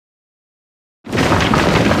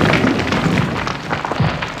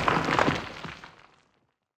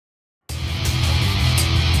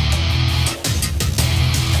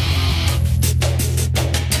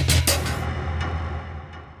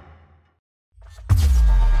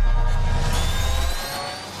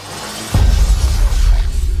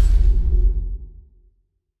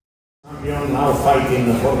Iranian now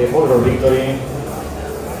fighting for the overall victory.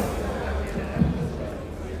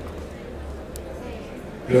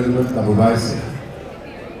 Good look, Abu Bais.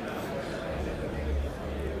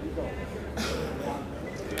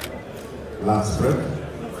 Last spread.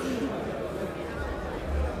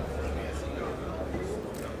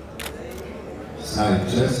 Side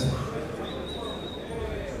chest.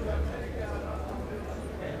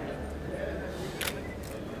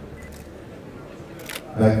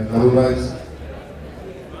 Back Abu Bais.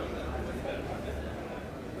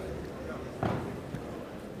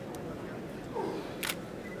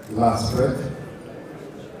 Last spread.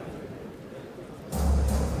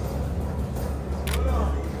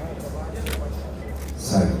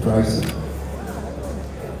 Side tricep.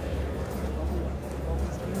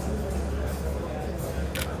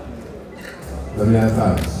 Dominant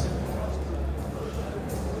thighs.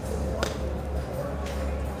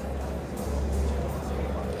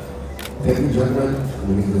 Thank you, gentlemen.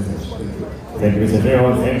 We need to finish. Thank you. Thank you, Mr.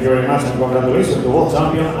 Leo. Thank you very much and congratulations to world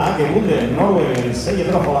champion Ake Bunde, Norway,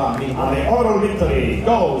 Seyedrofola. And the overall victory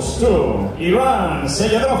goes to Iran,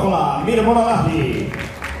 Seyedrofola, Mirmonalahi.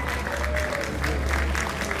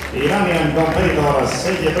 Iranian competitor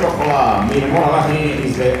Seyedrofola Mirmonalahi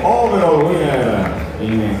is the overall winner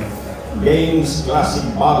in Games Classic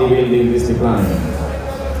Bodybuilding discipline.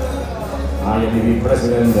 IFBB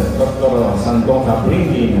President Dr. Santonja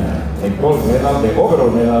bringing the gold medal, the overall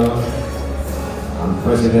medal, and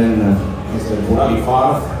President Mr. Burali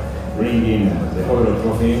Far bringing the overall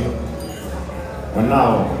trophy. And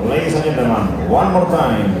now, ladies and gentlemen, one more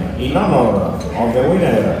time, in honor of the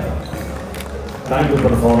winner, time to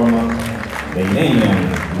perform the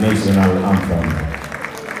Iranian national anthem.